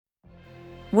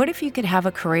What if you could have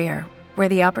a career where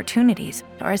the opportunities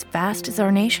are as vast as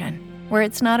our nation, where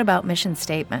it's not about mission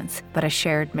statements, but a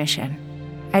shared mission?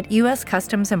 At U.S.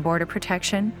 Customs and Border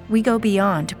Protection, we go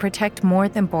beyond to protect more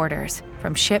than borders.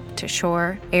 From ship to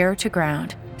shore, air to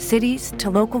ground, cities to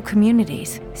local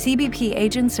communities, CBP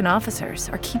agents and officers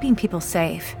are keeping people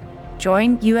safe.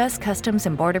 Join U.S. Customs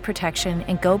and Border Protection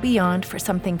and go beyond for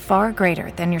something far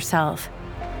greater than yourself.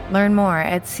 Learn more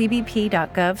at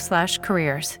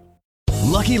cbp.gov/careers.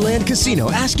 Lucky Land Casino,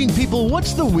 asking people,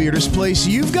 what's the weirdest place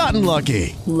you've gotten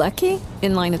lucky? Lucky?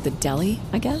 In line at the deli,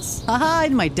 I guess? Aha,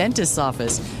 in my dentist's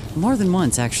office. More than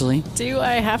once, actually. Do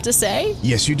I have to say?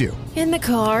 Yes, you do. In the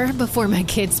car before my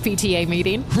kids' PTA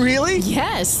meeting. Really?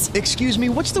 Yes. Excuse me,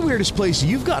 what's the weirdest place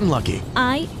you've gotten lucky?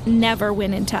 I never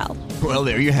win and tell. Well,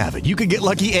 there you have it. You can get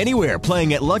lucky anywhere,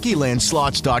 playing at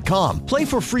LuckyLandSlots.com. Play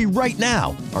for free right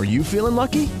now. Are you feeling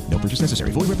lucky? No purchase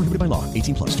necessary. Void where prohibited by law.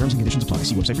 18+. Terms and conditions apply.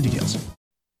 See website for details.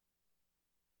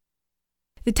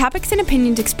 The topics and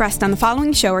opinions expressed on the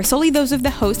following show are solely those of the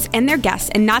hosts and their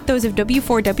guests and not those of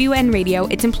W4WN Radio,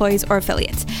 its employees, or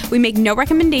affiliates. We make no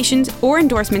recommendations or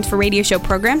endorsements for radio show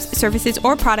programs, services,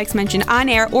 or products mentioned on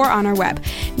air or on our web.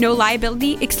 No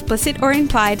liability, explicit or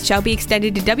implied, shall be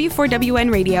extended to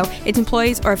W4WN Radio, its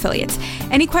employees, or affiliates.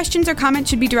 Any questions or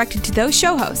comments should be directed to those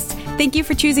show hosts. Thank you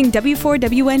for choosing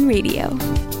W4WN Radio.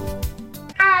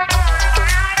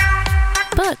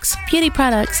 Books, beauty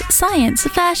products, science,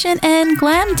 fashion, and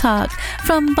glam talk.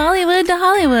 From Bollywood to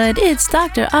Hollywood, it's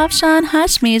Dr. Afshan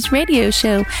Hashmi's radio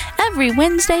show every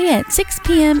Wednesday at 6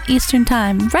 p.m. Eastern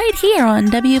Time, right here on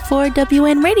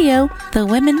W4WN Radio, the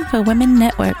Women for Women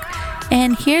Network.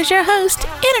 And here's your host,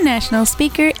 international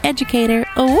speaker, educator,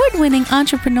 award-winning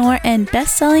entrepreneur, and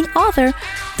best-selling author,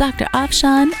 Dr.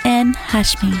 Afshan N.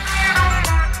 Hashmi.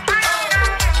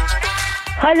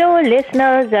 Hello,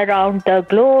 listeners around the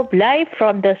globe, live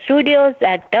from the studios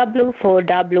at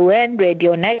W4WN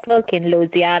Radio Network in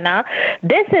Louisiana.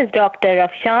 This is Dr.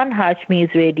 Afshan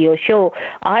Hashmi's radio show.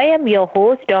 I am your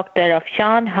host, Dr.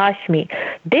 Afshan Hashmi.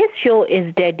 This show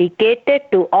is dedicated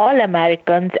to all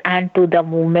Americans and to the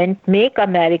movement Make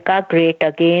America Great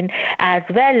Again, as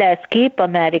well as Keep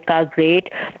America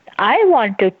Great. I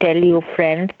want to tell you,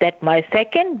 friends, that my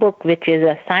second book, which is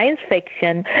a science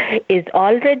fiction, is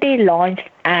already launched,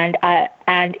 and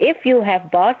if you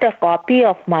have bought a copy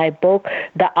of my book,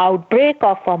 The Outbreak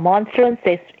of a Monstrous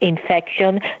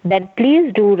Infection, then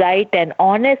please do write an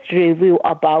honest review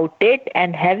about it.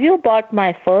 And have you bought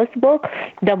my first book,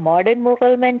 The Modern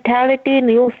Mughal Mentality,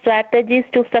 New Strategies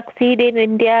to Succeed in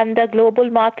India and the Global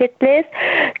Marketplace?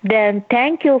 Then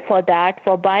thank you for that,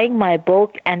 for buying my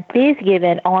book, and please give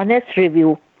an honest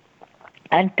review.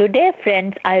 And today,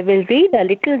 friends, I will read a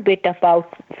little bit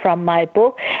from my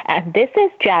book, and this is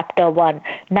Chapter 1,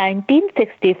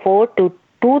 1964 to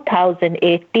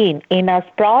 2018. In a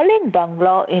sprawling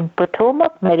bungalow in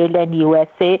Potomac, Maryland,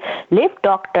 USA, lived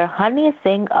Dr. Honey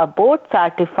Singh, a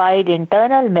board-certified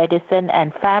internal medicine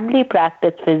and family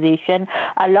practice physician,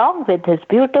 along with his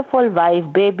beautiful wife,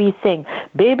 Baby Singh.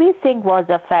 Baby Singh was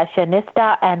a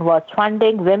fashionista and was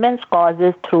funding women's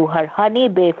causes through her Honey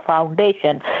Babe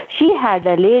Foundation. She had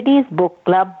a ladies' book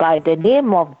club by the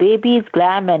name of Baby's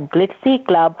Glam and Glitzy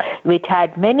Club, which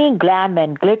had many glam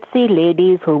and glitzy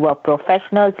ladies who were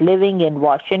professionals living in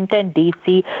Washington,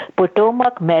 D.C.,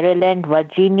 Potomac, Maryland,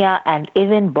 Virginia, and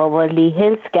even Beverly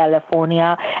Hills,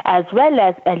 California, as well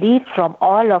as elites from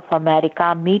all of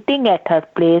America meeting at her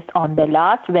place on the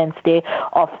last Wednesday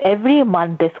of every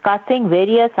month, discussing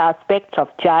various aspects of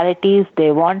charities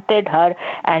they wanted her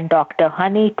and Dr.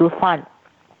 Honey to fund.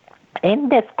 In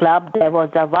this club, there was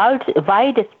a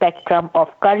wide spectrum of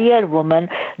career women.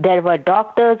 There were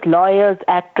doctors, lawyers,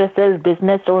 actresses,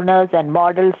 business owners, and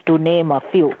models, to name a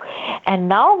few. And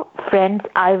now, friends,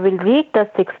 I will read the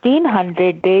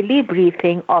 1600 daily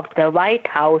briefing of the White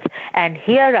House, and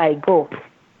here I go.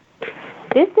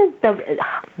 This is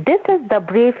the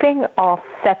briefing of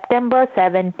September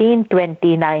 17,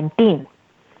 2019.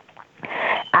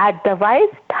 At the White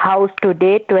House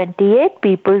today, 28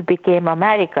 people became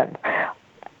Americans.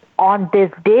 On this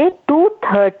day,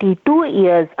 232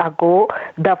 years ago,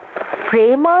 the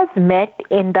framers met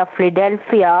in the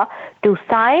Philadelphia to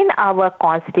sign our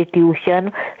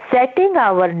Constitution, setting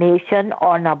our nation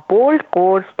on a bold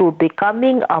course to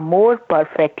becoming a more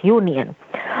perfect union.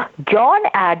 John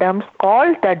Adams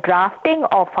called the drafting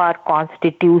of our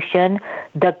Constitution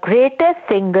the greatest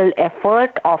single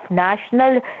effort of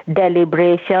national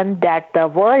deliberation that the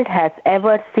world has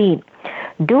ever seen.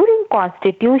 During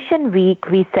Constitution Week,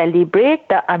 we celebrate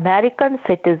the American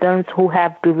citizens who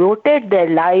have devoted their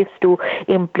lives to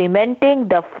implementing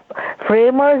the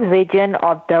framers' vision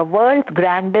of the world's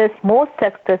grandest, most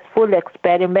successful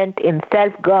experiment in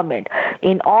self-government.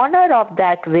 In honor of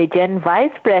that vision,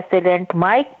 Vice President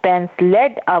Mike Pence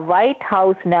led a White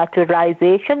House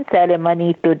naturalization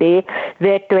ceremony today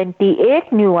where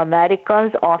 28 new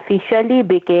Americans officially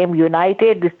became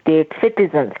United States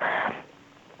citizens.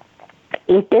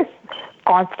 It is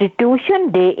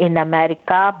Constitution Day in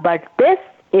America, but this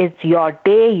is your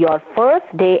day, your first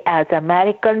day as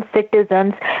American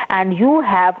citizens, and you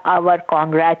have our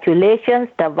congratulations,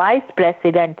 the Vice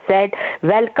President said.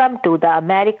 Welcome to the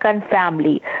American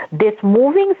family. This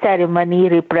moving ceremony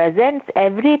represents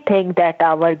everything that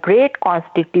our great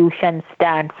Constitution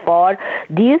stands for.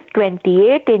 These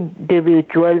 28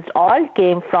 individuals all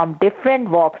came from different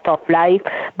walks of life,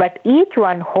 but each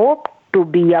one hoped to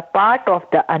be a part of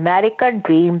the American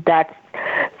dream that's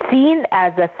seen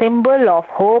as a symbol of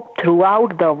hope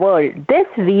throughout the world. This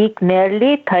week,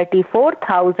 nearly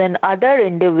 34,000 other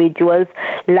individuals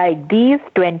like these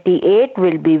 28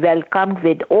 will be welcomed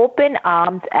with open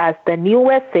arms as the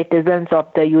newest citizens of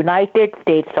the United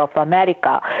States of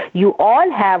America. You all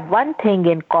have one thing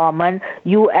in common.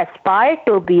 You aspire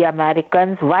to be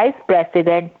Americans, Vice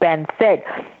President Pence said.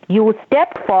 You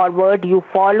stepped forward, you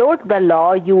followed the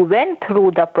law, you went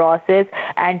through the process,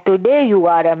 and today you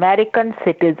are American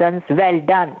citizens. Well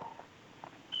done.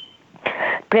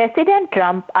 President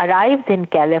Trump arrives in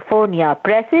California.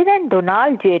 President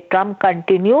Donald J. Trump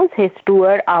continues his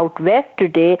tour out west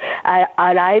today,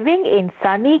 arriving in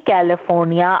sunny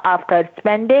California after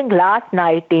spending last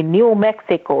night in New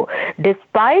Mexico.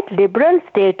 Despite liberal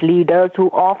state leaders who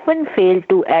often fail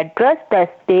to address the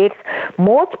state's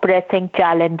most pressing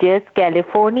challenges,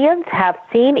 Californians have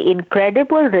seen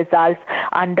incredible results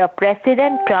under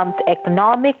President Trump's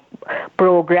economic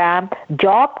program.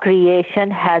 Job creation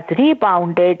has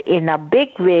rebounded in a big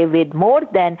way with more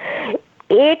than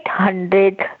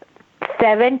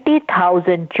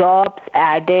 870,000 jobs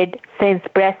added since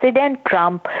President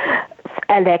Trump's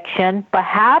election.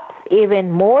 Perhaps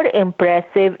even more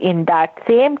impressive, in that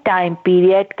same time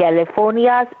period,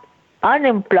 California's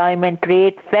unemployment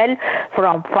rate fell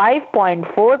from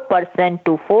 5.4%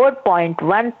 to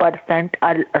 4.1%,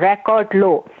 a record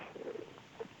low.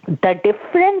 The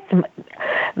difference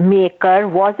maker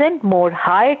wasn't more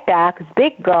high tax,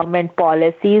 big government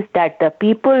policies that the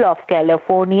people of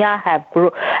California have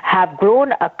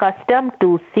grown accustomed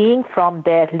to seeing from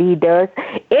their leaders.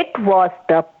 It was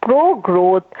the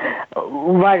pro-growth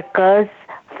workers'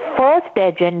 first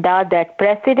agenda that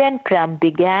President Trump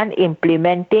began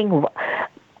implementing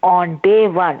on day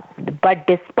one. But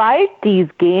despite these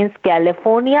gains,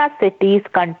 California cities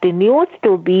continues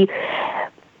to be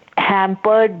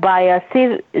hampered by a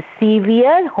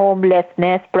severe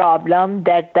homelessness problem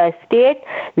that the state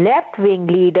left-wing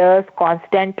leaders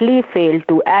constantly fail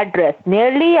to address.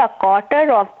 Nearly a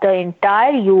quarter of the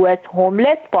entire U.S.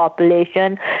 homeless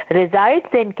population resides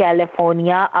in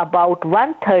California, about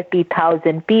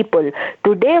 130,000 people.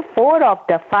 Today, 4 of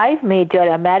the 5 major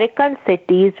American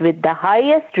cities with the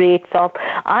highest rates of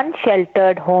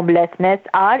unsheltered homelessness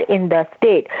are in the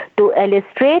state. To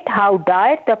illustrate how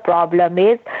dire the problem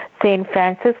is, San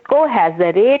Francisco has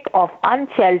a rate of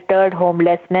unsheltered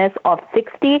homelessness of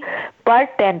 60 per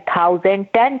 10,000,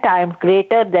 10 times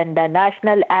greater than the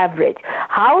national average.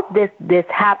 How this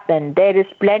happened? There is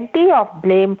plenty of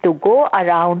blame to go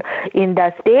around in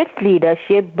the state's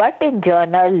leadership, but in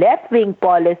general, left-wing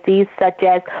policies such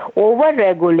as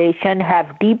over-regulation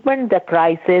have deepened the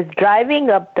crisis, driving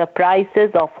up the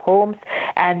prices of homes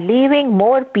and leaving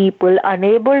more people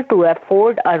unable to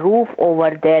afford a roof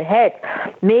over their heads.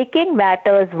 Making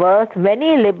matters worse,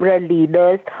 many liberal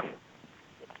leaders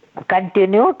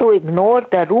continue to ignore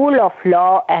the rule of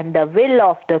law and the will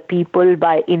of the people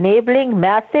by enabling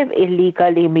massive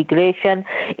illegal immigration.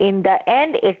 In the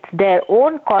end, it's their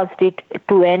own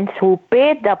constituents who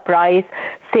pay the price.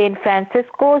 San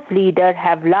Francisco's leaders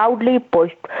have loudly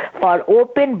pushed for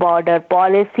open border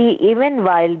policy even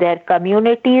while their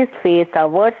communities face a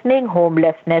worsening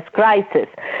homelessness crisis.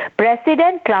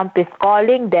 President Trump is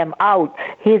calling them out.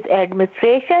 His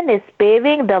administration is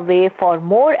paving the way for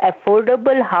more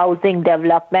affordable housing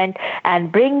development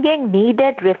and bringing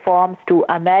needed reforms to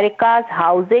America's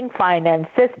housing finance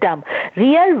system.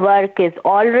 Real work is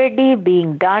already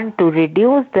being done to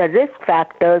reduce the risk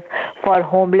factors for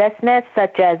homelessness,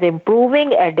 such as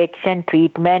improving addiction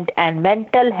treatment and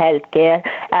mental health care,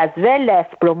 as well as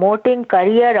promoting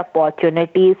career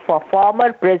opportunities for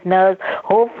former prisoners.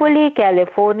 Hopefully,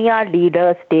 California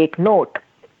leaders take note.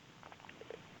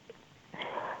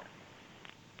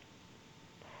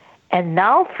 And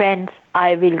now, friends,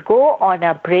 I will go on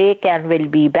a break and will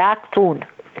be back soon.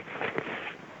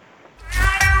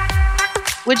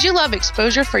 Would you love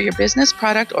exposure for your business,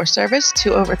 product, or service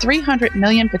to over 300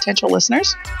 million potential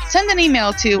listeners? Send an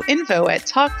email to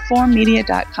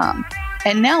info@talkformmedia.com.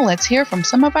 And now let's hear from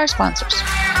some of our sponsors.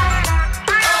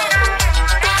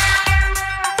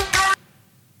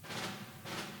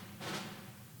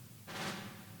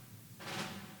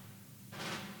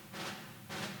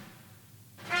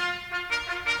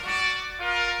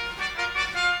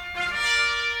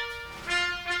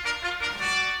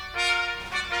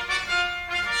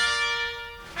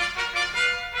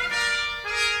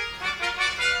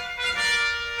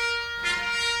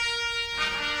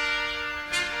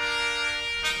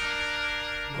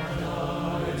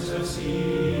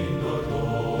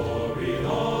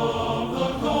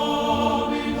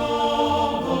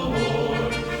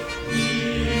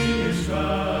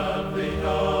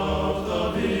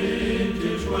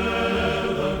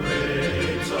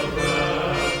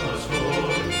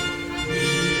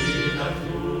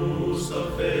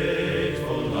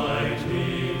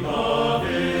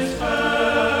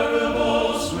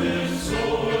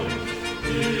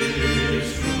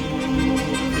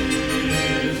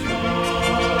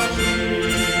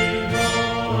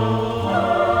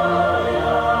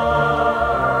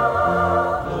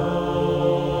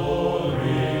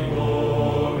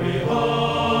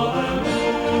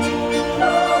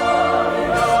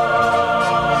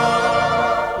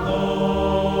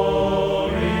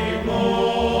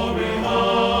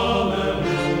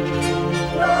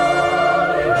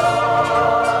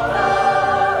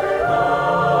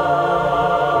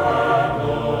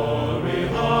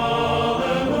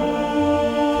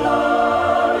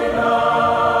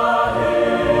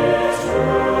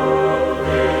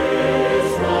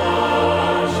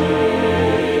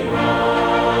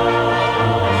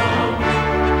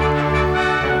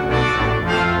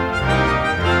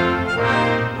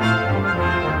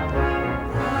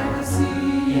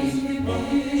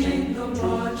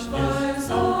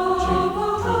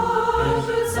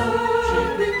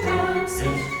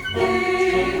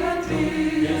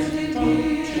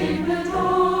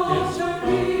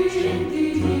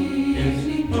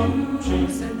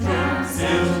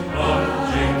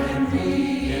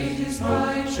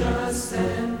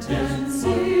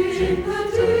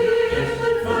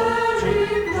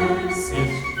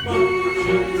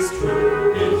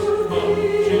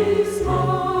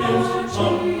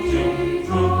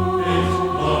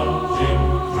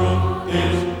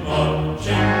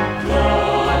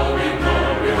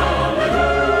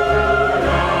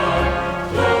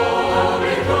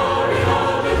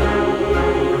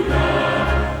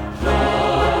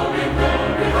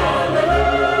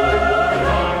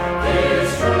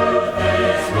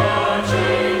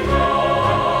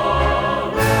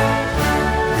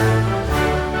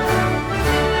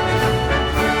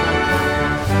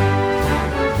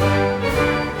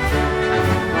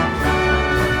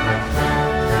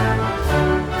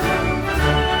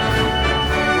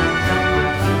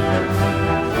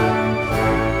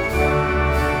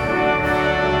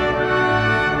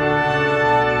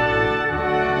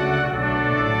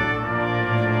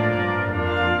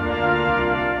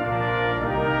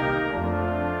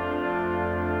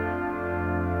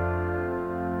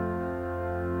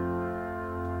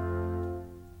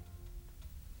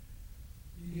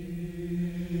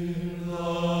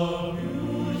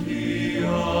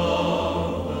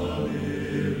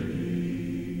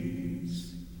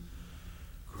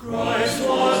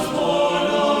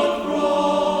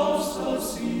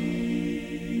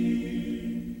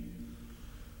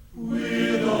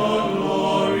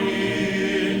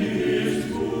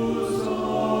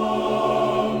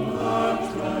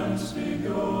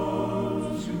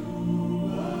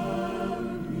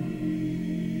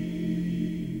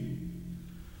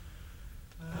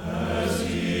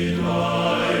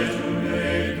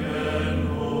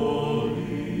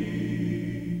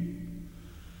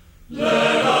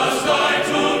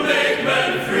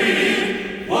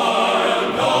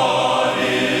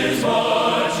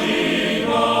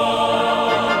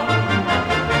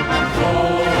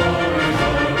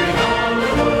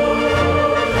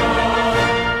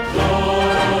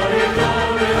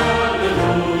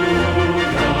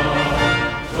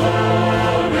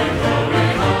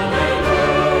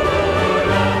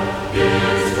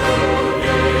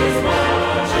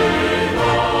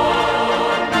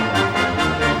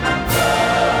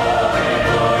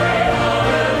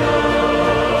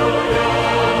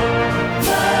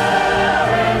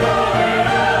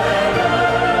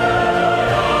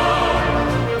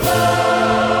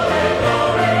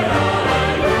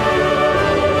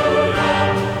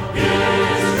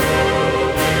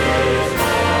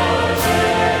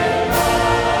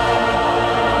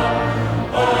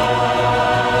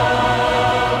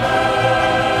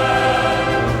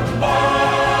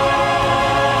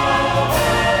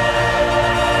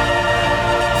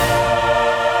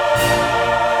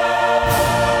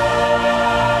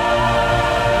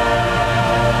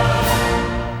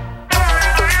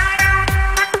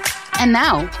 And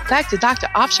now, back to Dr.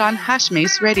 Afshan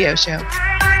Hashmi's radio show.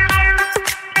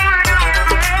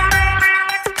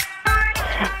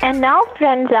 And now,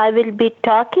 friends, I will be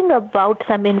talking about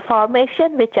some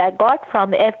information which I got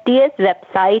from FDA's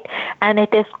website, and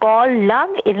it is called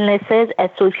Lung Illnesses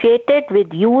Associated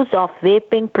with Use of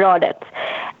Vaping Products.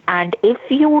 And if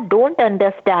you don't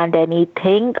understand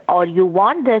anything or you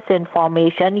want this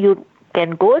information, you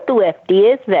can go to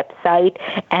FDA's website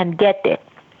and get it.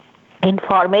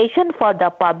 Information for the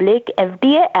public,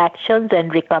 FDA actions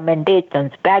and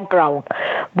recommendations. Background.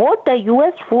 Both the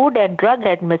U.S. Food and Drug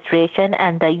Administration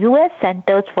and the U.S.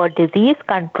 Centers for Disease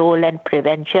Control and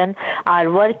Prevention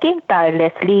are working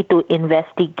tirelessly to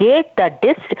investigate the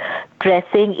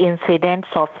distressing incidents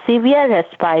of severe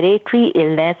respiratory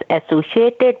illness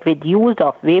associated with use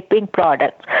of vaping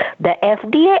products. The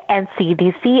FDA and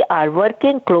CDC are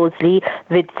working closely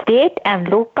with state and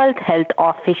local health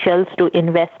officials to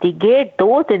investigate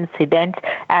those incidents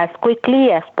as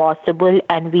quickly as possible,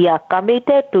 and we are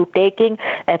committed to taking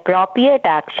appropriate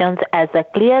actions as a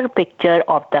clear picture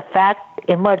of the fact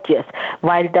emerges.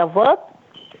 While the work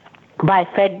by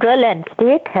federal and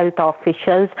state health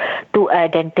officials to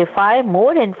identify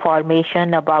more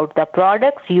information about the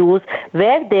products used,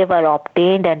 where they were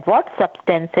obtained, and what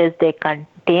substances they contain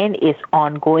is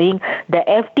ongoing, the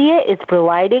FDA is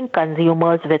providing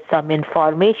consumers with some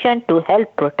information to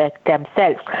help protect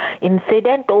themselves.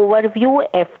 Incident overview,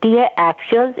 FDA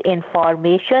actions,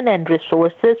 information and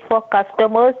resources for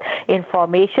customers,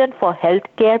 information for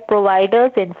healthcare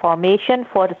providers, information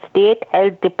for state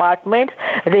health departments,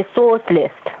 resource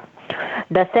list.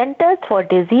 The Centers for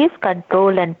Disease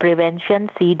Control and Prevention,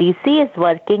 CDC, is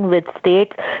working with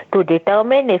states to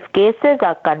determine if cases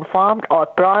are confirmed or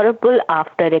probable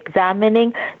after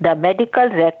examining the medical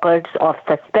records of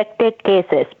suspected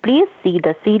cases. Please see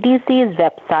the CDC's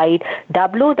website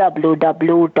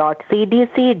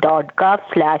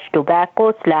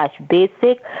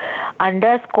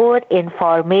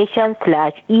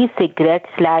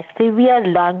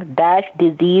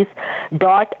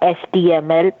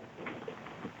lung-disease.html.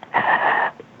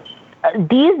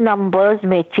 These numbers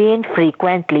may change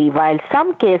frequently. While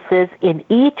some cases in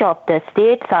each of the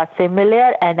states are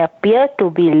similar and appear to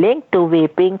be linked to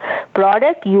vaping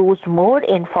product use, more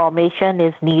information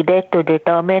is needed to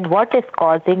determine what is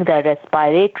causing the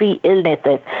respiratory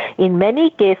illnesses. In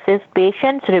many cases,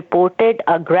 patients reported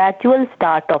a gradual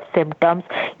start of symptoms,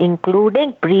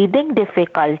 including breathing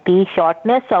difficulty,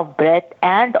 shortness of breath,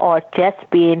 and/or chest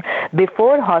pain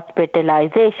before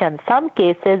hospitalization. Some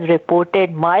cases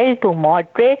reported mild to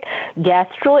moderate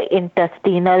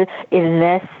gastrointestinal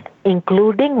illness,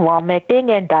 including vomiting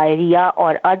and diarrhea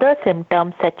or other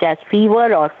symptoms such as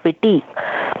fever or fatigue.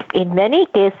 In many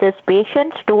cases,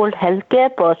 patients told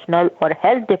healthcare personnel or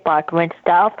health department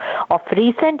staff of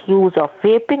recent use of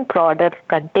vaping products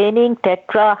containing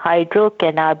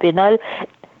tetrahydrocannabinol,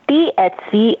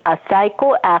 THC, a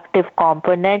psychoactive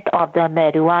component of the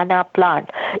marijuana plant.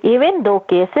 Even though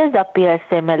cases appear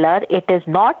similar, it is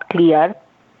not clear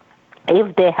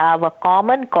if they have a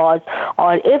common cause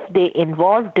or if they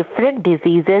involve different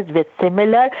diseases with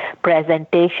similar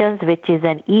presentations, which is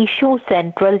an issue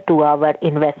central to our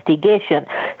investigation.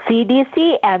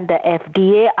 CDC and the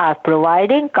FDA are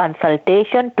providing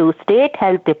consultation to state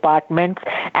health departments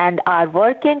and are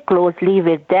working closely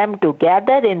with them to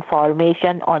gather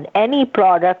information on any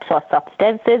products or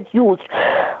substances used.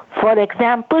 For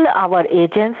example, our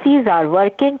agencies are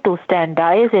working to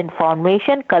standardize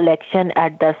information collection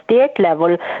at the state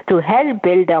level to help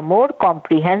build a more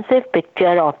comprehensive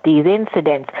picture of these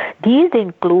incidents. These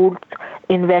include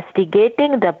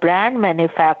investigating the brand,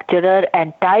 manufacturer,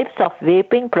 and types of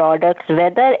vaping products,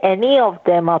 whether any of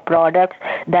them are products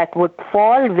that would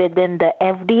fall within the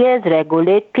FDA's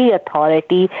regulatory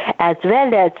authority, as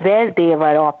well as where they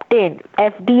were obtained.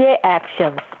 FDA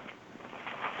actions.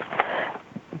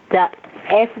 The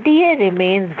FDA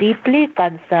remains deeply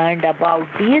concerned about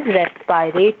these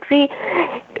respiratory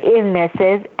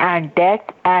illnesses and death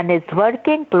and is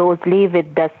working closely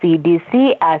with the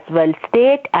CDC as well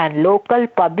state and local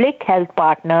public health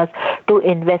partners to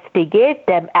investigate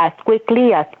them as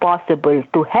quickly as possible.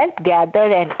 To help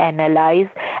gather and analyze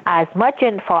as much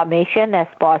information as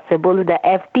possible, the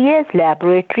FDA's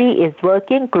laboratory is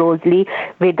working closely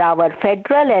with our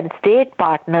federal and state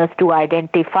partners to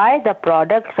identify the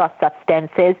products or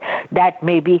substances that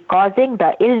may be causing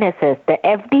the illnesses. The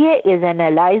FDA is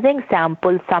analyzing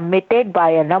samples submitted by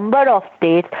a number of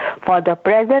states for the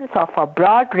presence of a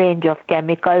broad range of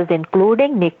chemicals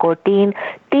including nicotine,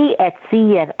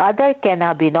 THC and other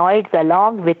cannabinoids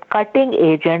along with cutting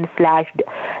agents /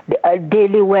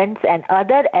 diluents and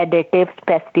other additives,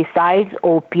 pesticides,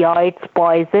 opioids,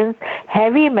 poisons,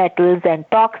 heavy metals and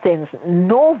toxins.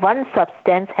 No one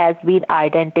substance has been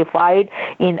identified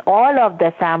in all of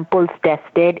the samples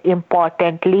tested.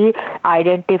 Importantly,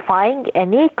 identifying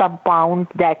any compounds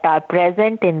that are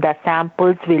present in the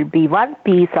samples will be one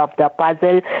piece of the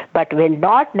puzzle but will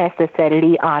not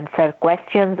necessarily answer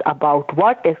questions about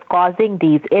what is causing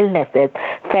these illnesses.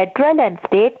 Federal and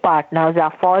state partners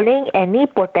are following any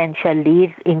potential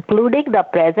leads, including the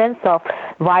presence of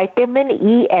vitamin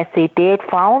E acetate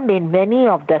found in many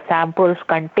of the samples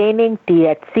containing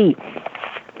THC.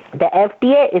 The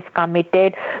FDA is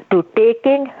committed to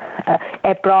taking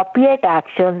appropriate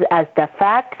actions as the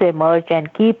facts emerge and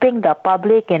keeping the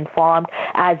public informed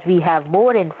as we have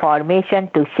more information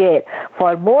to share.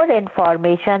 For more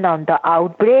information on the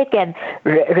outbreak and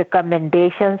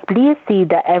recommendations, please see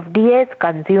the FDA's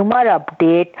consumer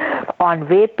update on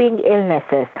vaping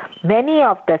illnesses. Many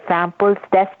of the samples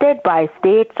tested by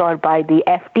states or by the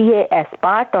FDA as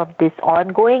part of this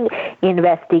ongoing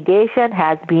investigation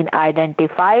has been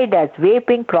identified as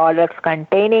vaping products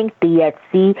containing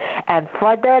THC, and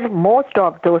further, most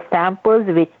of those samples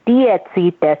which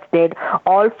THC tested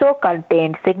also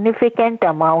contained significant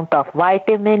amount of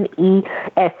vitamin E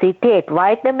acetate.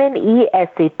 Vitamin E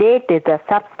acetate is a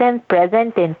substance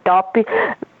present in topical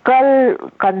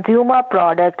consumer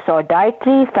products or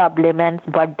dietary supplements,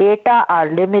 but data are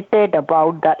limited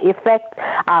about the effects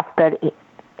after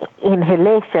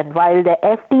inhalation. While the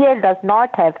FDA does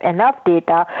not have enough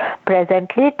data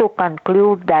presently to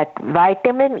conclude that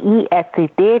vitamin E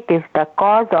acetate is the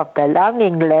cause of the lung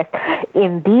illness,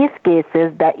 in these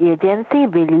cases the agency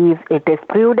believes it is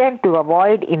prudent to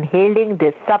avoid inhaling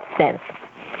this substance.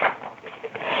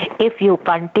 If you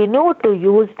continue to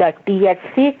use the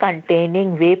THC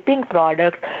containing vaping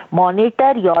products,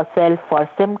 monitor yourself for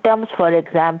symptoms, for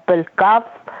example, cough,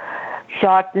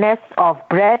 shortness of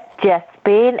breath, chest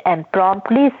pain, and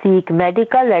promptly seek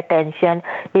medical attention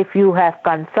if you have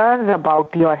concerns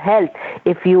about your health.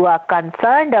 If you are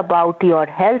concerned about your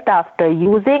health after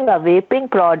using a vaping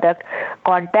product,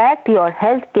 contact your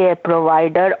healthcare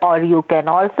provider, or you can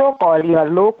also call your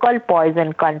local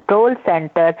poison control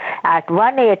center at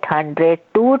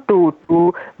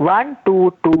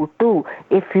 1-800-222-1222.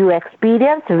 If you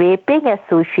experience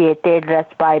vaping-associated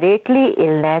respiratory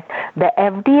illness, the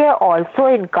FDA also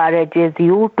encourages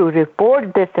you to report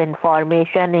this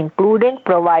information, including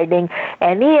providing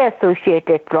any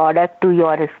associated product to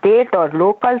your state or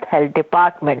local health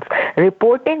departments.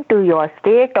 Reporting to your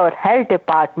state or health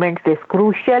departments is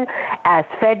crucial as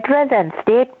federal and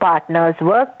state partners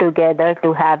work together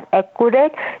to have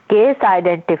accurate case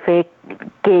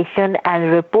identification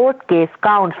and report case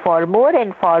counts. For more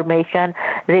information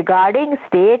regarding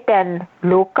state and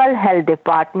local health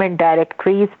department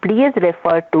directories, please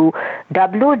refer to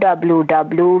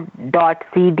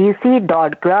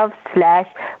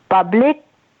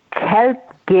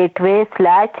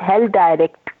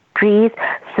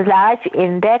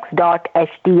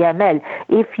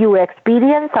If you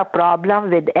experience a problem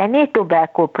with any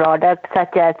tobacco product,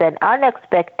 such as an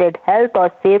unexpected health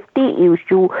or safety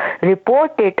issue,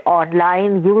 report it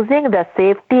online using the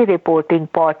safety reporting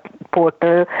portal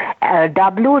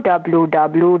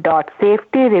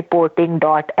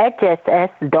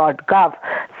www.safetyreporting.hss.gov/.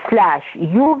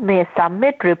 You may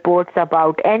submit reports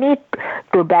about any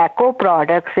tobacco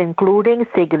products, including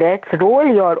cigarettes, roll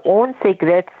your own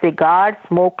cigarettes, cigars,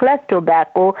 smokeless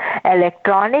tobacco,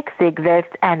 electronic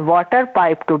cigarettes, and water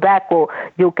pipe tobacco.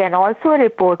 You can also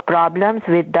report problems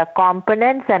with the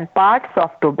components and parts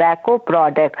of tobacco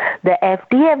products. The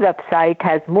FDA website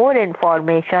has more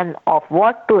information of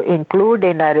what to include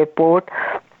in a report.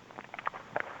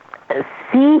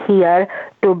 See here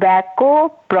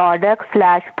tobacco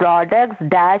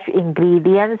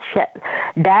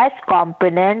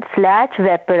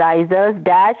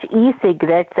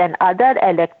products/products-ingredients-components/vaporizers-e-cigarettes and other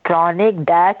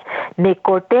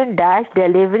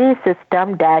electronic-nicotine-delivery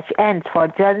system-ends for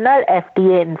journal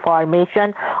FDA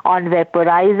information on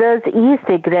vaporizers,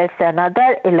 e-cigarettes and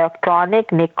other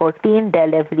electronic nicotine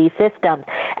delivery systems.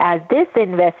 As this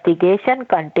investigation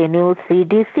continues,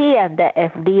 CDC and the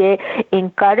FDA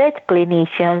encourage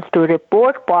clinicians to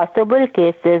report possible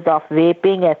cases of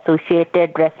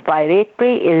vaping-associated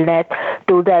respiratory illness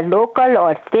to their local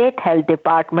or state health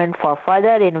department for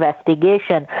further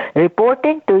investigation.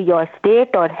 Reporting to your state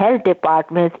or health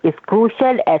department is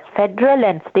crucial as federal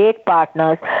and state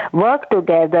partners work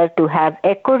together to have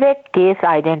accurate case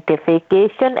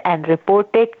identification and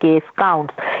reported case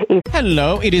counts.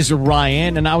 Hello, it is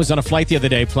Ryan, and I was on a flight the other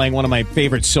day playing one of my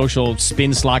favorite social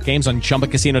spin slot games on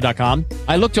ChumbaCasino.com.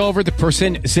 I looked over at the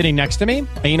person sitting next to me,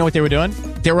 and you know what they were doing?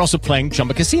 They were also playing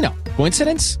Chumba Casino.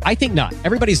 Coincidence? I think not.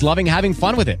 Everybody's loving having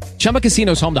fun with it. Chumba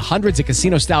Casino is home to hundreds of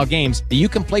casino-style games that you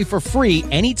can play for free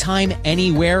anytime,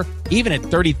 anywhere, even at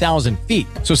 30,000 feet.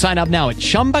 So sign up now at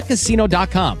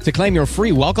ChumbaCasino.com to claim your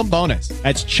free welcome bonus.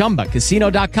 That's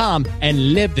ChumbaCasino.com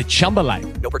and live the Chumba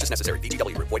life. No purchase necessary.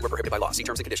 VGW. Void where prohibited by law. See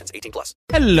terms and conditions. 18+.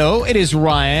 Hello, it is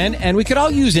Ryan, and we could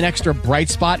all use an extra bright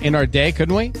spot in our day,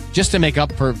 couldn't we? Just to make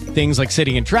up for things like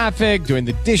sitting in traffic, doing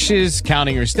the dishes,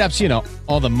 counting your steps, you know,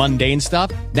 all the mundane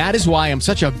stuff. That is why I'm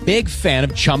such a big fan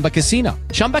of Chumba Casino.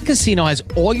 Chumba Casino has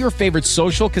all your favorite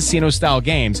social casino-style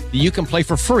games that you can play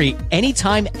for free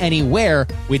anytime, anywhere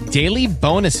with daily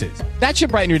bonuses. That should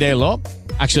brighten your day a little.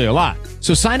 Actually, a lot.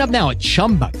 So sign up now at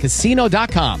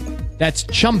ChumbaCasino.com. That's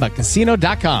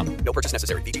ChumbaCasino.com. No purchase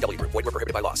necessary. VGW. Void where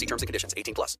prohibited by law. See terms and conditions.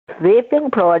 18+.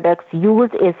 Vaping products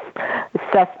use is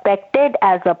suspected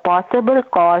as a possible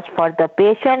cause for the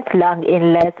patient's lung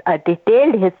illness. A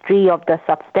detailed history of the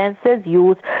substances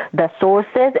used, the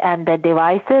sources, and the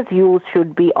devices used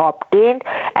should be obtained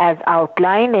as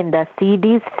outlined in the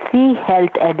CDC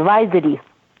Health Advisory.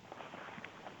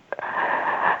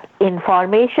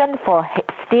 Information for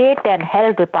state and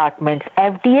health departments.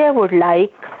 FDA would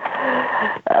like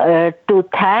to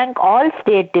thank all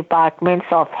state departments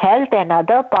of health and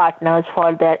other partners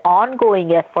for their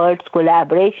ongoing efforts,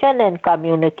 collaboration, and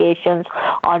communications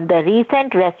on the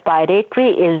recent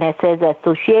respiratory illnesses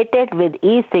associated with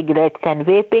e-cigarettes and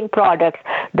vaping products.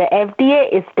 The FDA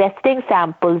is testing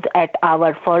samples at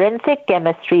our Forensic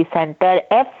Chemistry Center,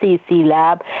 FCC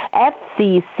lab.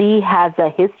 FCC has a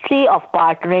history of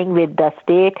partnering with the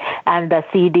state and the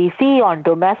CDC on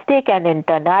domestic and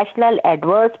international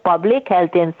adverse public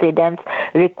health incidents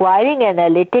requiring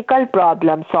analytical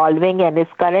problem solving and is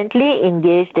currently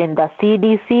engaged in the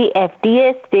CDC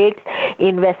FDA state's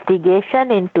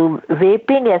investigation into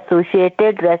vaping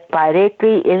associated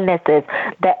respiratory illnesses.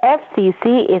 The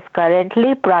FCC is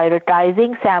currently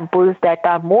prioritizing samples that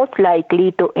are most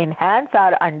likely to enhance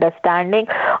our understanding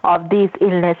of these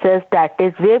illnesses, that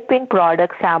is, vaping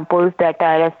product samples that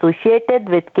are associated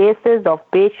with cases of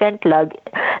patient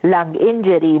lung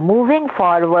injury. Moving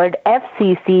forward,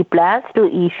 FCC plans to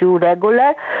issue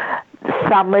regular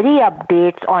summary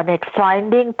updates on its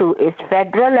finding to its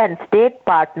federal and state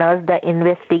partners. The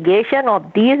investigation of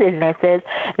these illnesses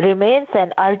remains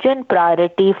an urgent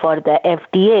priority for the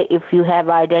FDA. If you have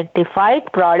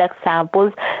identified product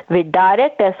samples with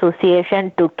direct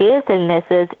association to case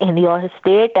illnesses in your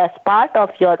state as part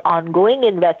of your ongoing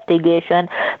investigation,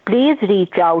 please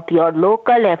reach out to your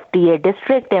local FDA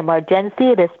District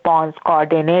Emergency Response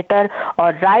Coordinator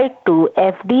or write to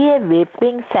FDA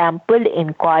Vaping Sample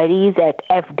Inquiries at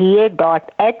fda.hhs.gov.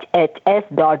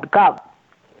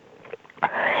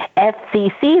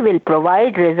 FCC will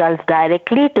provide results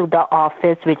directly to the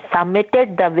office which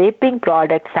submitted the vaping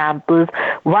product samples.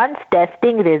 Once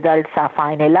testing results are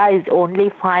finalized, only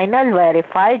final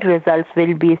verified results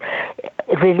will be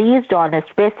released on a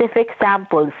specific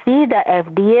sample. See the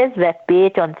FDA's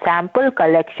webpage on sample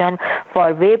collection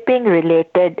for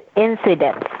vaping-related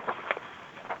incidents.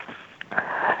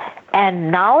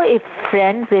 And now, if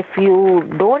you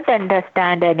don't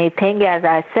understand anything, as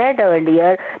I said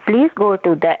earlier, please go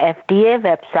to the FDA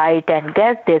website and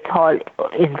get this whole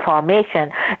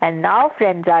information. And now,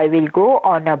 friends, I will go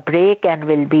on a break and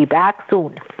will be back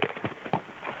soon.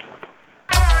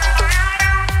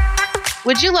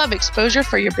 Would you love exposure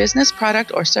for your business,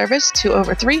 product, or service to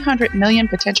over 300 million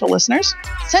potential listeners?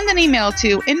 Send an email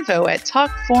to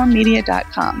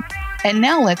info@talk4media.com. And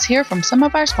now let's hear from some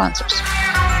of our sponsors.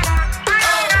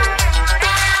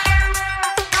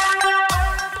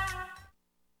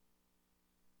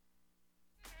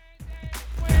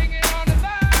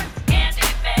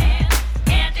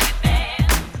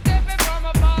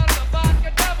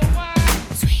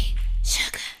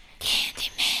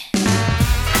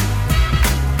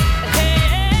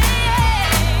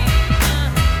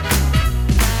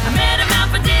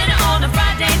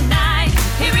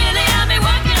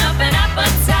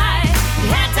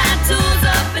 Tools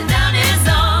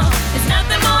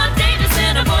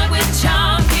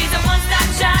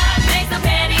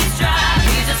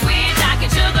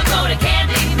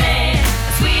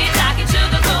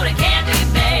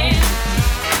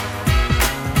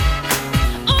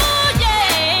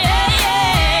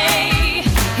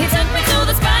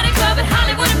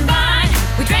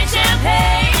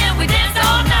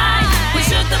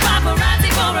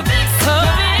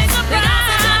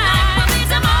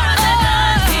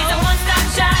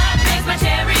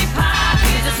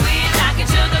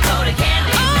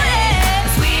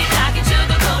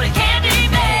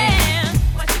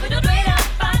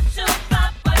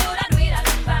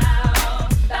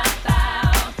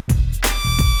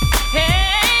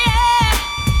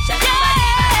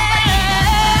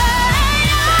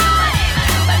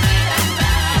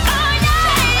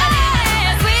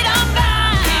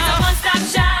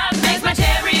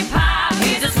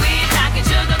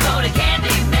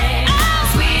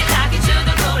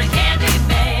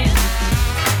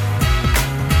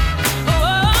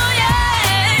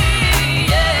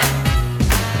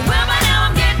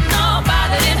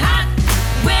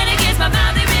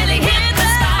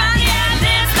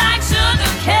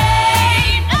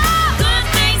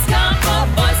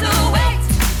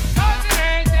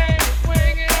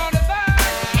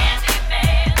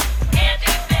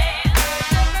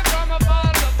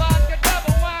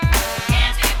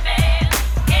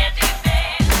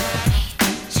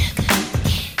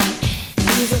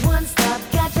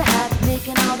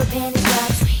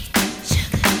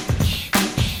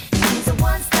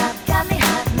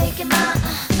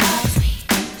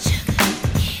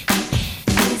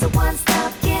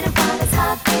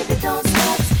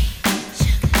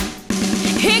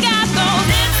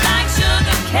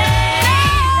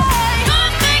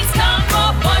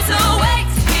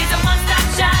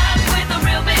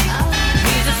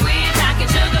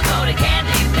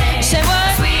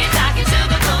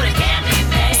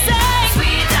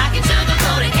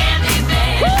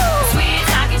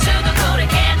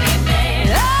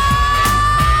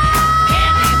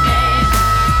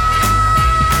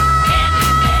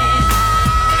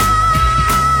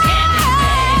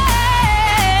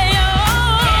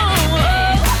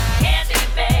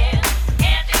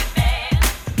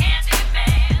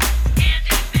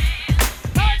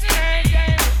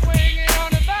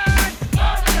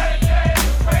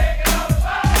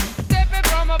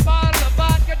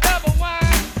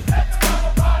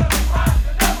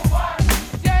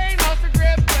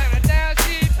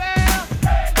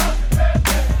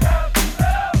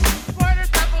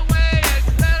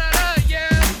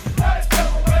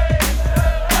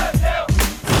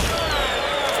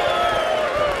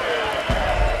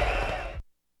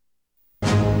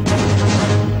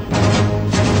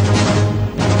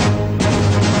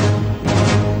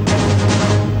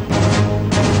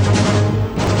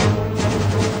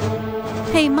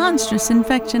A monstrous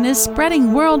infection is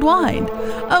spreading worldwide.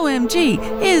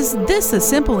 OMG, is this a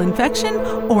simple infection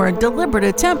or a deliberate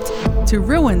attempt to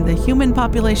ruin the human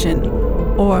population?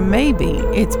 Or maybe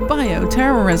it's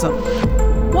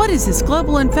bioterrorism. What is this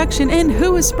global infection and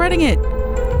who is spreading it?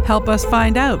 Help us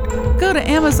find out. Go to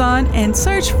Amazon and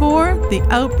search for The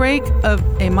Outbreak of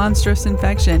a Monstrous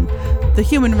Infection. The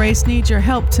human race needs your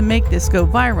help to make this go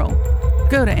viral.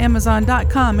 Go to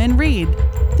Amazon.com and read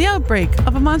The Outbreak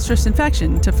of a Monstrous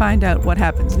Infection to find out what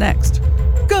happens next.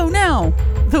 Go now!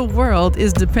 The world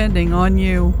is depending on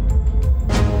you.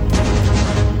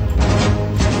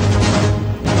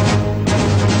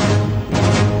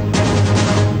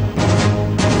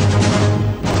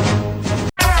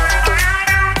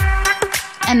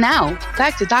 And now,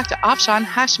 back to Dr. Afshan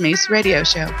Hashmi's radio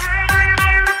show.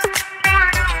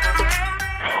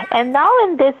 And now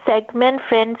in this segment,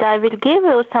 friends, I will give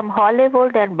you some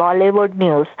Hollywood and Bollywood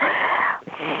news.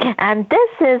 And this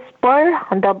is per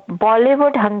the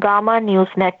Bollywood Hungama News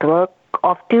Network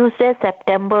of Tuesday,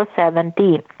 September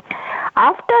 17.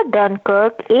 After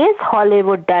Dunkirk, Ace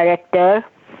Hollywood director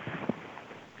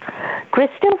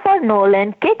Christopher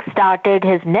Nolan kick-started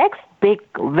his next big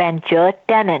venture,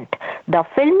 Tenet. The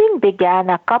filming began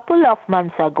a couple of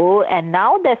months ago, and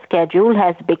now the schedule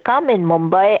has become in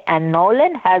Mumbai, and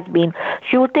Nolan has been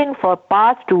shooting for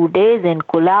past 2 days in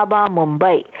Colaba,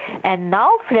 Mumbai. And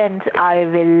now, friends, I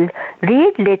will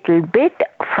read little bit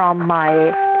from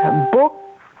my book,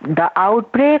 The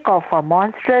Outbreak of a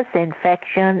Monstrous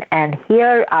Infection, and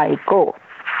here I go.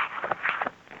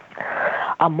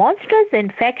 A monstrous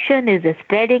infection is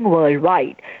spreading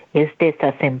worldwide. Is this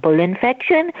a simple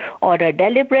infection or a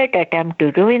deliberate attempt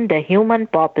to ruin the human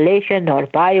population or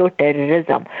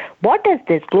bioterrorism? What is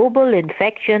this global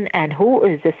infection and who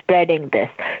is spreading this?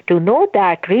 To know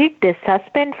that, read this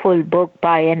suspenseful book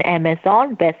by an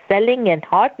Amazon best-selling and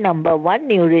hot #1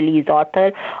 new release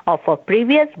author of a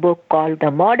previous book called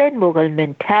The Modern Mughal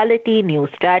Mentality, New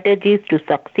Strategies to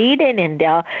Succeed in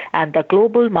India and the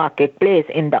Global Marketplace.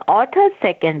 In the author's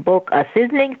second book, a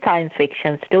sizzling science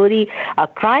fiction story, a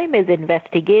crime is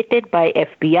investigated by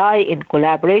FBI in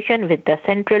collaboration with the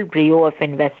Central Bureau of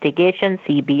Investigation,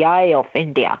 CBI of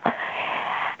India.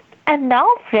 And now,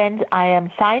 friends, I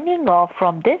am signing off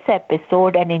from this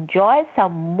episode, and enjoy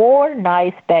some more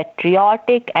nice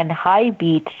patriotic and high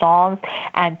beat songs.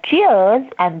 And cheers,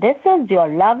 and this is your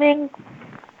loving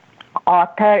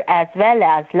author as well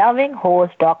as loving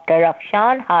host Dr.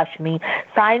 Afshan Hashmi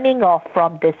signing off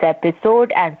from this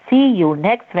episode, and see you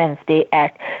next Wednesday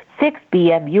at 6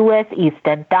 p.m. US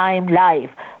Eastern Time live.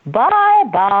 Bye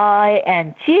bye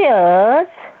and cheers.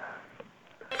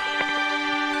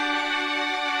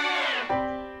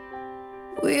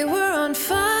 We were on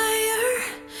fire,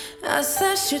 I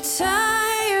slashed your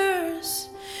tires.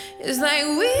 It's like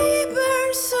we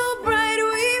burn so bright,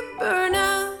 we burn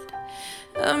out.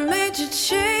 I made you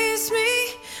chase me,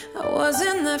 I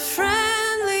wasn't that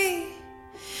friendly.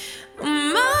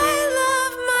 My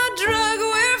love, my drug,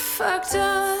 we're fucked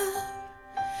up.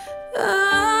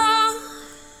 Oh.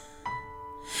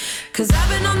 'Cause I've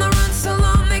been on the run so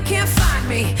long they can't find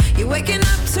me. You're waking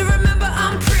up to remember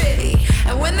I'm pretty.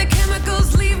 And when the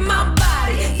chemicals leave my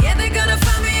body, yeah, they're gonna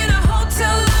find me in a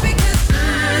hotel lobby.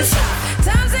 'Cause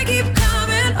times they keep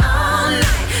coming all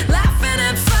night, laughing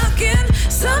and fucking.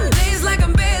 Some days like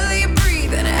I'm barely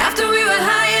breathing. After we were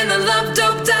high and the love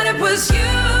doped out, it was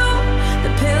you.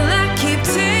 The pill I keep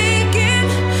taking,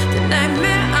 the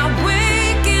nightmare I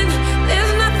wake in.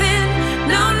 There's nothing,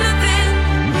 no nothing,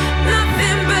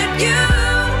 nothing but you.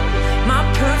 My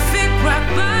perfect rock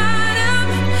bottom,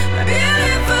 my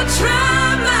beautiful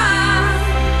trauma.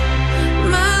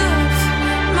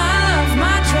 My love,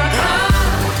 my drug. Oh,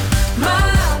 my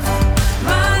love,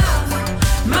 my love,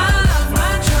 my love,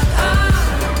 my drug. Oh,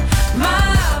 my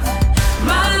love,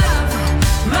 my love,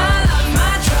 my love,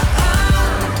 my drug. Oh,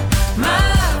 my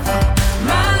love,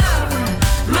 my love,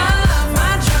 my love,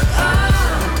 my drug. Oh,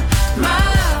 my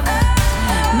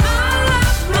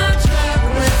love, my drug.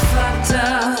 We're fucked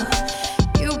up.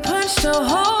 You punched a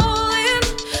hole in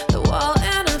the wall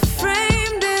and I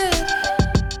framed it.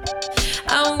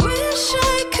 I wish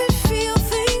I could feel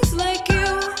things like you.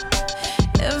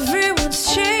 Everyone's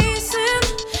chasing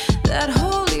that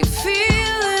holy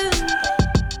feeling.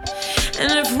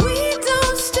 And if we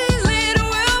don't stay lit,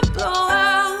 we'll blow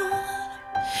out.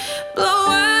 Blow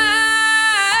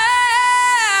out.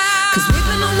 'Cause we've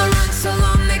been on the run so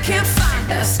long they can't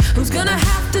find us. Who's gonna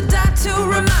have to die to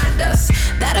remind us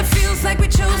that it feels like we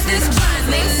chose this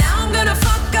blindly? Now I'm gonna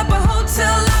fuck up a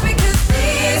hotel lobby. 'Cause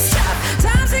these tough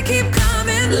times they keep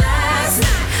coming. Last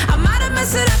night I might have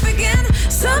messed it up again.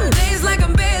 Some days like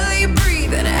I'm barely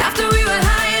breathing. After we were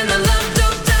high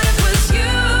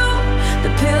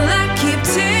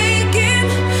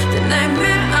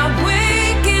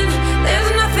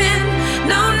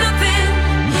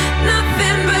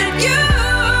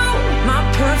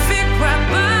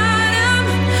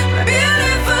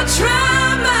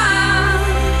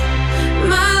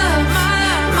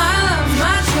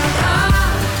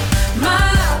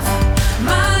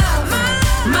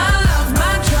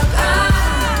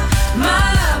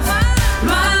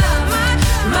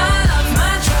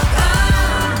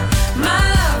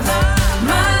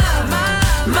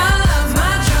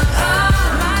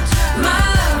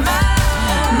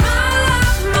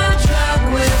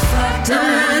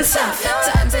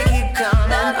stuff. Time to keep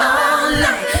coming all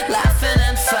night, laughing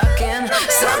and fucking.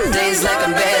 Some days like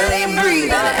I'm barely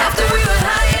breathing. After we were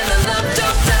high in the love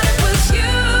dope, that it was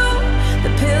you.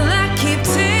 The pill I keep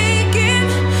taking,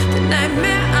 the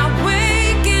nightmare I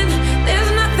wake in.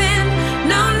 There's nothing,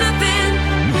 no nothing,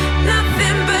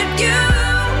 nothing but you.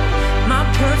 My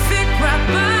perfect rock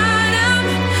bottom,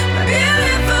 my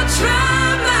beautiful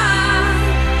trauma.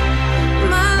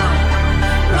 My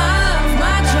love,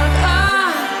 my drug,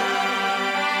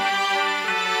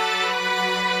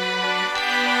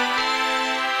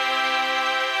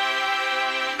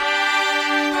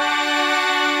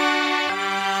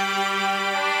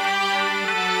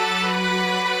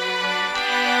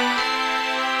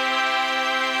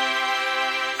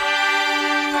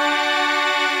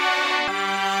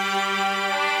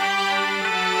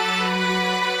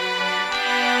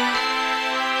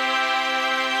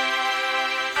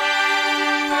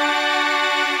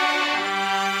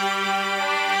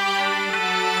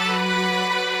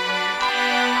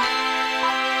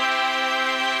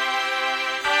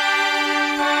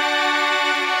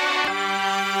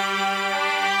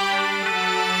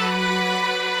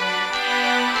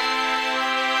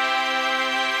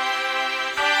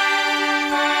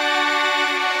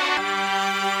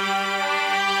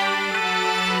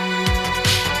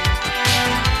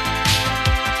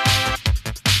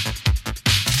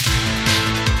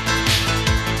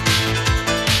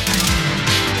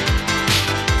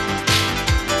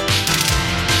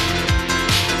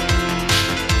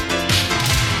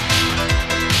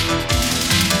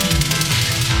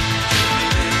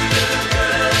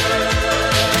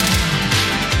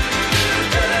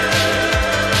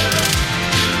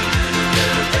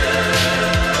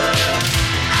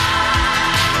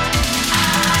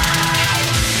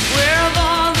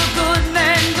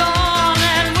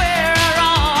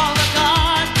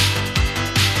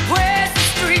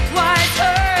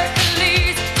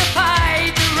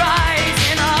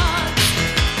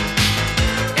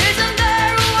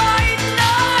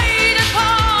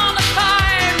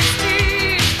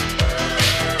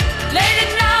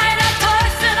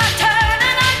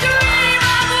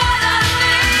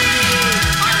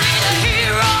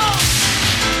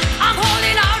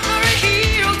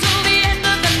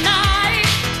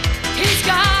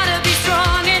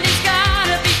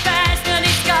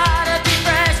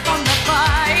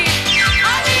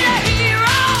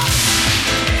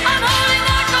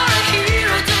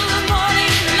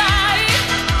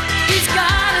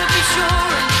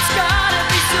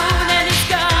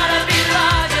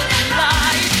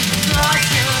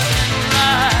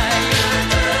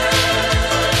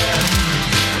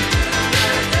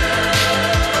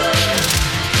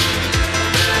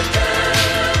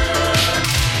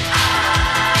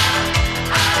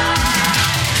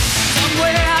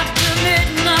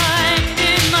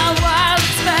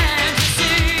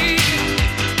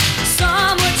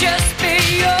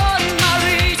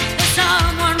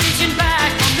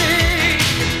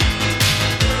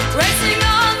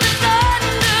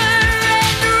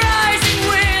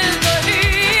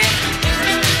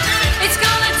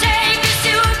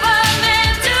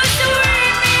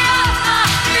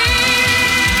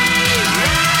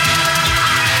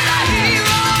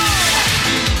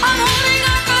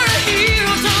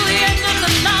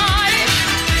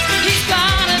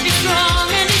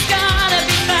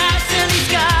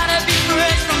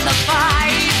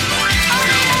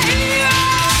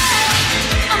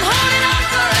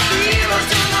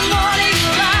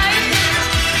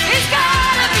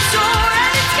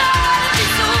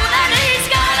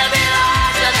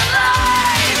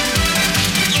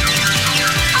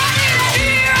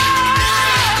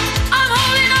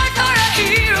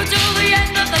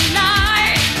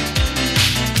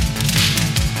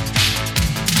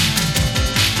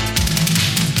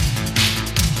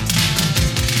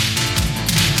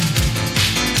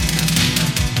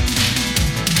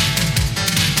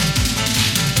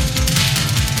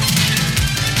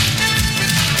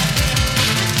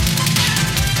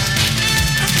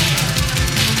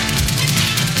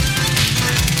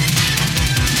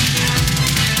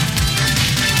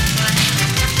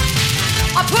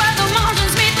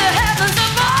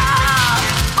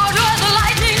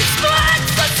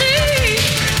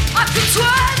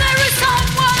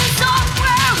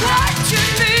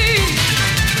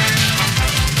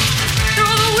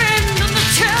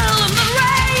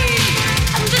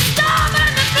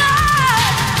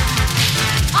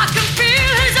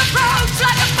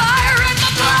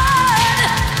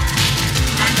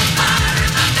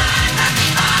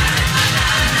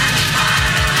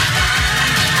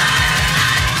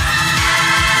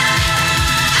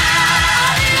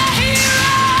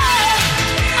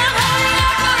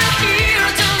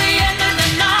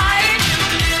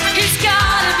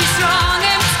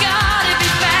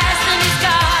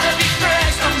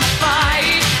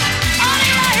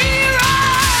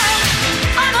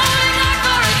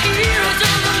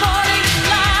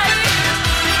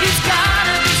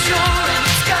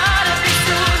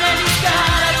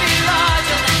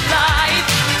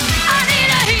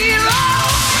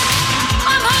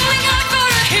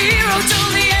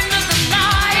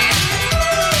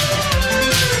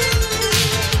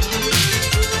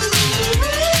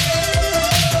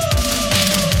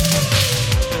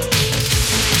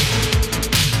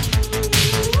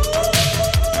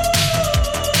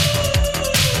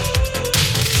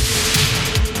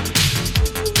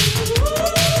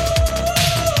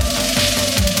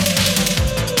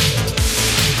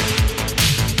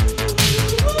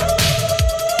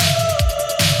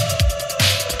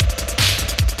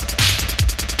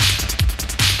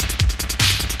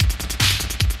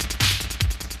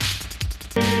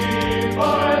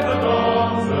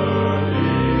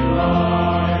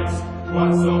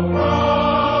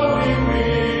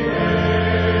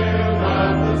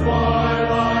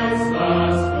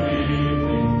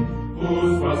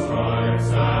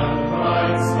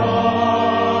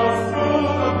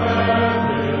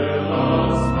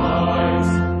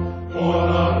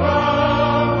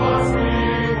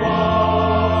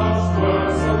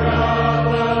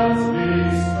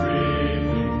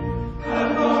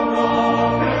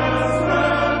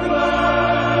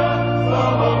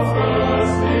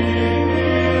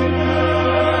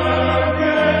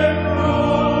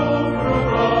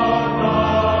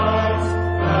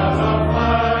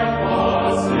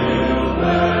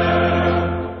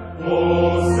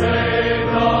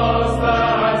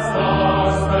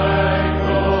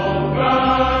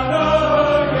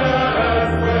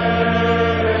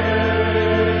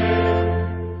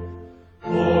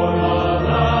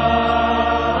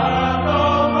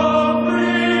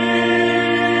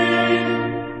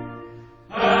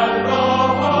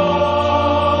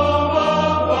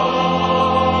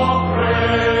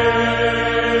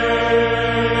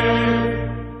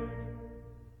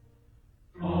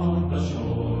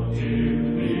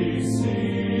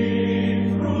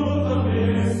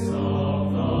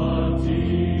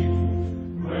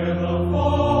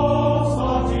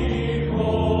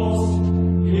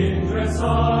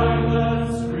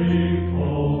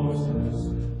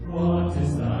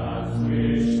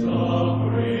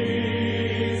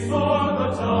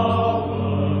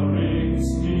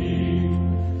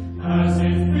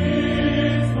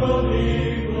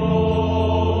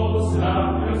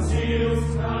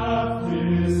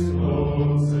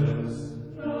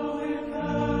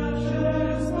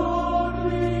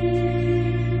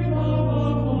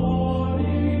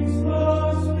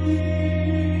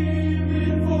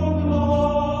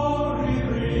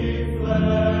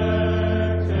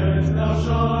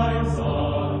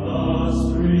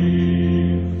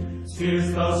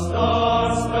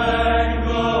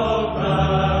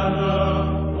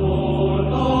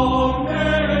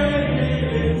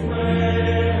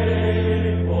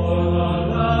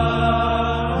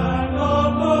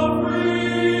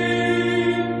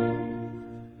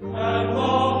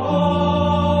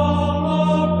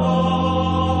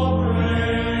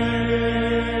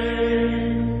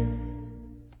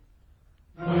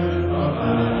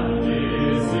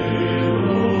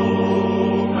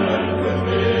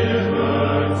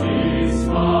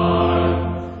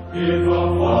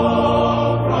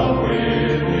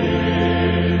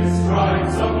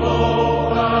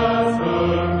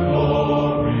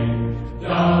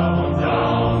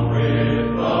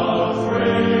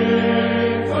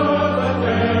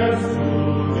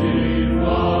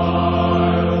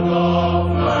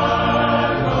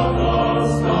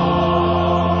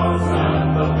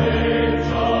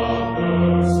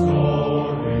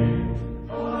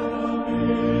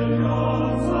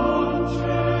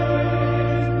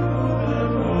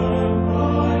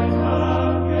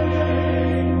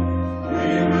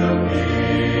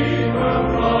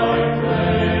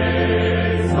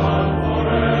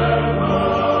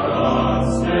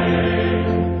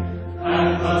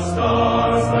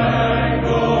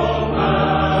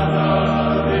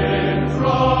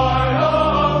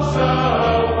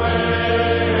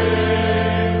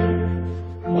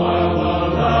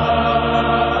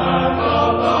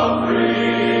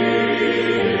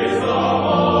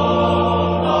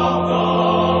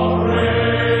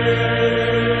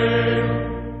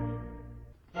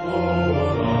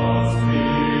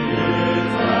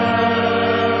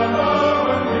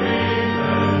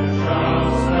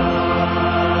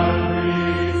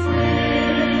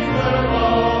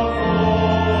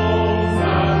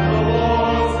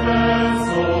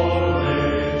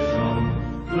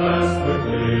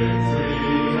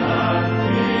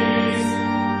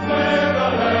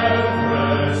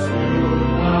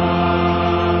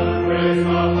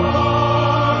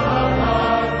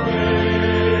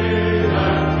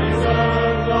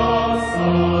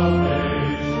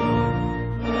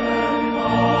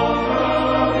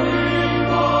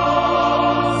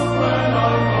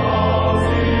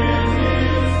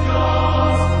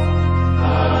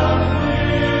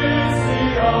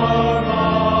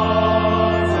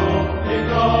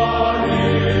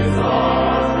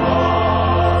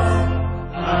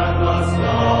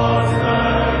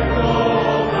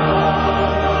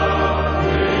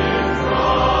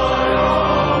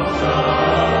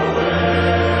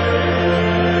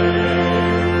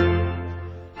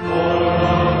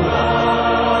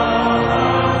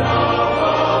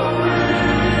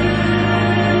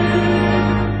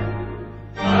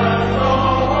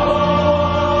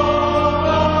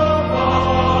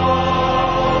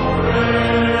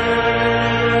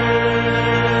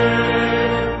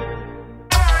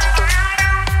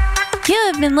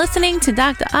 been listening to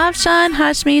Dr. Afshan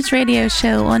Hashmi's radio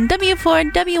show on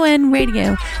W4WN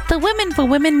Radio, the Women for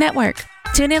Women Network.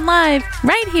 Tune in live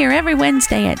right here every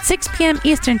Wednesday at 6 p.m.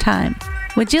 Eastern Time.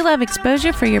 Would you love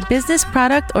exposure for your business,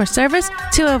 product, or service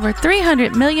to over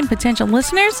 300 million potential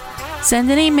listeners?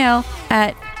 Send an email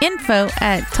at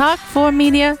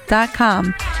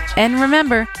info@talk4media.com. And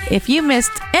remember, if you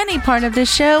missed any part of this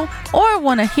show or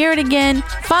want to hear it again,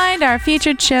 find our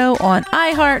featured show on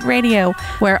iHeartRadio,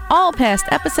 where all past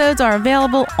episodes are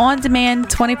available on demand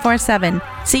 24/7.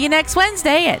 See you next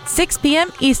Wednesday at 6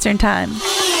 p.m. Eastern Time.